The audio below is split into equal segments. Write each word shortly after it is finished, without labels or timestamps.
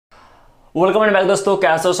Welcome and back दोस्तों,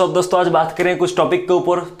 कैसे हो सब दोस्तों। आज बात करें कुछ टॉपिक के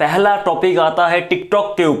ऊपर। पहला टॉपिक आता है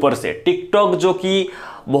टिकटॉक के ऊपर से। टिकटॉक जो कि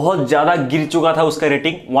बहुत ज़्यादा गिर चुका था, उसका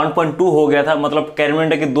रेटिंग 1.2 हो गया था। मतलब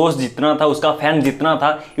कैरमेंडा के दोस्त जितना था, उसका फैन जितना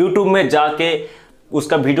था, यूट्यूब में जाके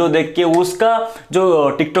उसका वीडियो देख के उसका जो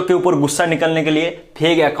टिकटॉक के ऊपर गुस्सा निकलने के लिए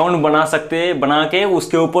फेक अकाउंट बना के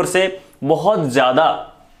उसके ऊपर से बहुत ज़्यादा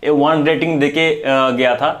 1 रेटिंग देके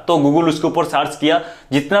गया था। तो गूगल उसके ऊपर सर्च किया,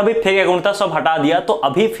 जितना भी फेक अकाउंट था सब हटा दिया। तो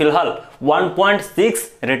अभी फिलहाल 1.6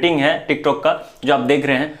 रेटिंग है टिकटॉक का, जो आप देख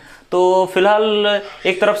रहे हैं। तो फिलहाल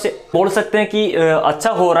एक तरफ से बोल सकते हैं कि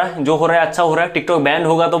अच्छा हो रहा है, जो हो रहा है अच्छा हो रहा है। टिकटॉक बैन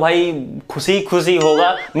होगा तो भाई खुशी खुशी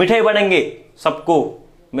होगा, मिठाई बनेंगे सबको,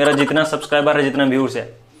 मेरा जितना सब्सक्राइबर है, जितना व्यूअर्स है।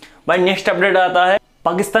 भाई नेक्स्ट अपडेट आता है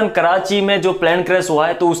पाकिस्तान कराची में जो प्लेन क्रैश हुआ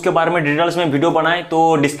है, तो उसके बारे में डिटेल्स में वीडियो बनाए,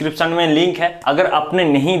 तो डिस्क्रिप्शन में लिंक है। अगर आपने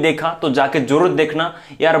नहीं देखा तो जाके जरूर देखना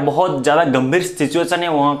यार। बहुत ज़्यादा गंभीर सिचुएशन है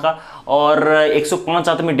वहाँ का, और 105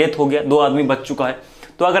 आदमी डेथ हो गया, 2 आदमी बच चुका है।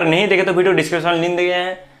 तो अगर नहीं देखे तो वीडियो डिस्क्रिप्शन में लिंक दिए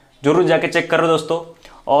हैं, जरूर जाके चेक करो दोस्तों।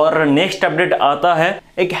 और नेक्स्ट अपडेट आता है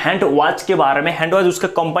एक हैंड वॉच के बारे में। हैंड वॉच, उसका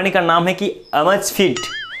कंपनी का नाम है कि अमेजफिट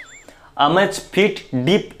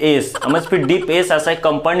डीप एस ऐसा एक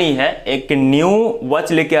कंपनी है, एक न्यू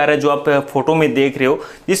वॉच लेके आ रहा है, जो आप फोटो में देख रहे हो।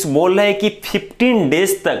 इस बोल रहा है कि 15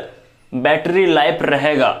 डेज तक बैटरी लाइफ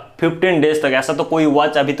रहेगा। 15 डेज तक, ऐसा तो कोई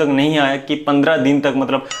वॉच अभी तक नहीं आया कि 15 दिन तक,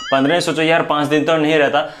 मतलब 15 सोचो यार, 5 दिन तक नहीं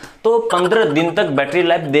रहता, तो 15 दिन तक बैटरी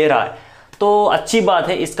लाइफ दे रहा है। तो अच्छी बात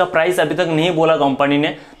है। इसका प्राइस अभी तक नहीं बोला कंपनी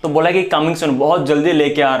ने, तो बोला कि कमिंग सून, बहुत जल्दी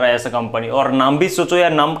लेके आ रहा है ऐसा कंपनी। और नाम भी सोचो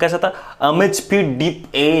यार, नाम कैसा था, अमेजफिट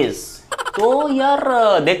डीप एस। तो यार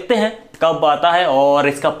देखते हैं कब आता है और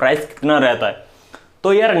इसका प्राइस कितना रहता है।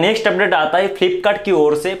 तो यार नेक्स्ट अपडेट आता है फ्लिपकार्ट की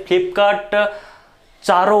ओर से। फ्लिपकार्ट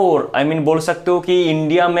चारों ओर, बोल सकते हो कि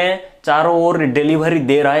इंडिया में चारों ओर डिलीवरी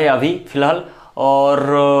दे रहा है अभी फिलहाल। और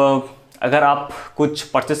अगर आप कुछ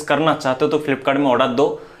परचेस करना चाहते हो तो फ्लिपकार्ट में ऑर्डर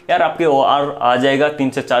दो यार, आपके ऑर्डर आ जाएगा 3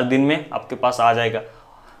 से 4 दिन में आपके पास आ जाएगा।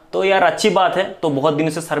 तो यार अच्छी बात है। तो बहुत दिन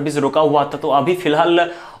से सर्विस रुका हुआ था, तो अभी फिलहाल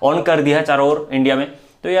ऑन कर दिया है चारों ओर इंडिया में।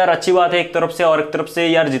 तो यार अच्छी बात है एक तरफ से, और एक तरफ से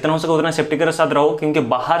यार जितना हो सके उतना सेफ्टी के साथ रहो, क्योंकि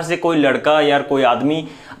बाहर से कोई लड़का यार कोई आदमी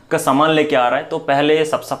का सामान लेके आ रहा है, तो पहले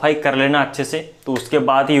साफ सफाई कर लेना अच्छे से, तो उसके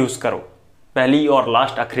बाद ही यूज़ करो। पहली और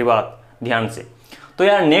लास्ट आखिरी बात ध्यान से। तो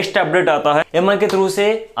यार नेक्स्ट अपडेट आता है एमआई के थ्रू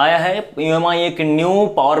से आया है। एमआई एक न्यू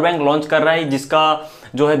पावर बैंक लॉन्च कर रहा है, जिसका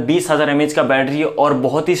जो है 20,000 mAh का बैटरी है और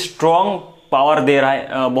बहुत ही स्ट्रॉन्ग पावर दे रहा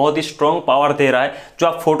है, बहुत ही स्ट्रॉन्ग पावर दे रहा है। जो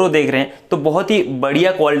आप फोटो देख रहे हैं तो बहुत ही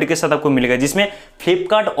बढ़िया क्वालिटी के साथ आपको मिलेगा, जिसमें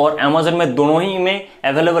फ्लिपकार्ट और अमेजन में दोनों ही में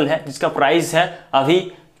अवेलेबल है, जिसका प्राइस है अभी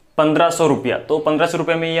 1500 रुपया। तो 1500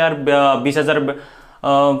 रुपये में यार 20,000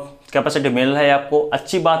 कैपेसिटी मिल रहा है आपको।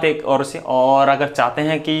 अच्छी बात है एक और से। और अगर चाहते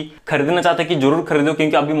हैं कि खरीदना चाहते हैं कि जरूर खरीदो,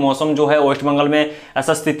 क्योंकि अभी मौसम जो है वेस्ट बंगाल में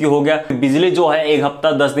ऐसा स्थिति हो गया, बिजली जो है 1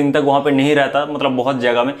 हफ्ता 10 दिन तक वहाँ पे नहीं रहता, मतलब बहुत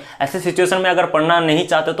जगह में। ऐसे सिचुएशन में अगर पढ़ना नहीं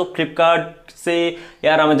चाहते तो फ्लिपकार्ट से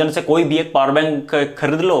यार अमेजन से कोई भी एक पावर बैंक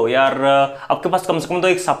खरीद लो यार। आपके पास कम से कम तो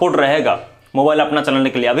एक सपोर्ट रहेगा मोबाइल अपना चलाने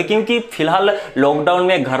के लिए अभी, क्योंकि फिलहाल लॉकडाउन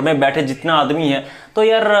में घर में बैठे जितना आदमी है, तो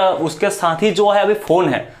यार उसके साथ ही जो है अभी फ़ोन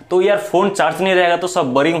है, तो यार फ़ोन चार्ज नहीं रहेगा तो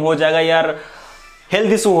सब बोरिंग हो जाएगा यार,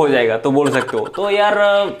 हेल्थ इशू हो जाएगा, तो बोल सकते हो। तो यार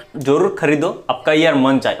जरूर खरीदो, आपका यार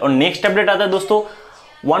मन चाहे। और नेक्स्ट अपडेट आता है दोस्तों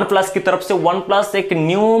वन प्लस की तरफ से। वन प्लस एक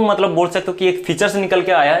न्यू, मतलब बोल सकते हो कि एक फीचर से निकल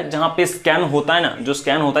के आया है, जहाँ पे स्कैन होता है ना, जो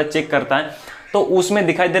स्कैन होता है चेक करता है, तो उसमें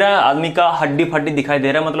दिखाई दे रहा है आदमी का हड्डी फड्डी दिखाई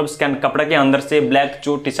दे रहा है। मतलब स्कैन कपड़े के अंदर से, ब्लैक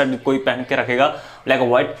जो टी शर्ट कोई पहन के रखेगा ब्लैक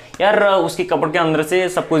व्हाइट, यार उसकी कपड़े के अंदर से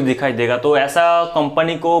सब कुछ दिखाई देगा। तो ऐसा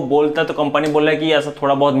कंपनी को बोलता है, तो कंपनी बोल रहा है कि ऐसा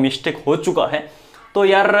थोड़ा बहुत मिस्टेक हो चुका है, तो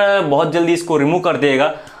यार बहुत जल्दी इसको रिमूव कर देगा।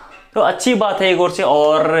 तो अच्छी बात है एक ओर से।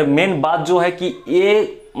 और मेन बात जो है कि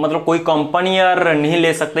ये मतलब कोई कंपनी यार नहीं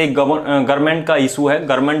ले सकते, गवर्नमेंट का इशू है।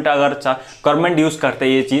 गवर्नमेंट यूज़ करते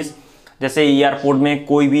हैं ये चीज़। जैसे एयरपोर्ट में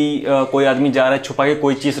कोई आदमी जा रहा है, छुपा के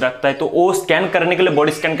कोई चीज़ रखता है, तो वो स्कैन करने के लिए,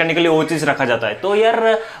 बॉडी स्कैन करने के लिए वो चीज़ रखा जाता है। तो यार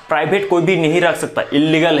प्राइवेट कोई भी नहीं रख सकता,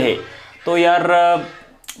 इलीगल है। तो यार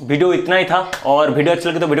वीडियो इतना ही था। और वीडियो अच्छी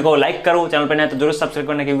लगी तो वीडियो को लाइक करो, चैनल पर नया तो जरूर सब्सक्राइब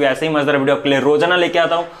करना, क्योंकि ऐसे ही मजेदार वीडियो आपके लिए रोजाना लेके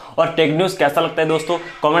आता हूँ। और टेक न्यूज़ कैसा लगता है दोस्तों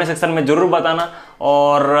कमेंट सेक्शन में जरूर बताना।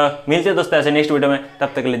 और मिलते हैं दोस्तों ऐसे नेक्स्ट वीडियो में, तब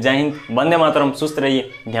तक के लिए जय हिंद, वंदे मातरम, सुस्त रहिए,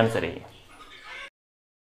 ध्यान से रहिए।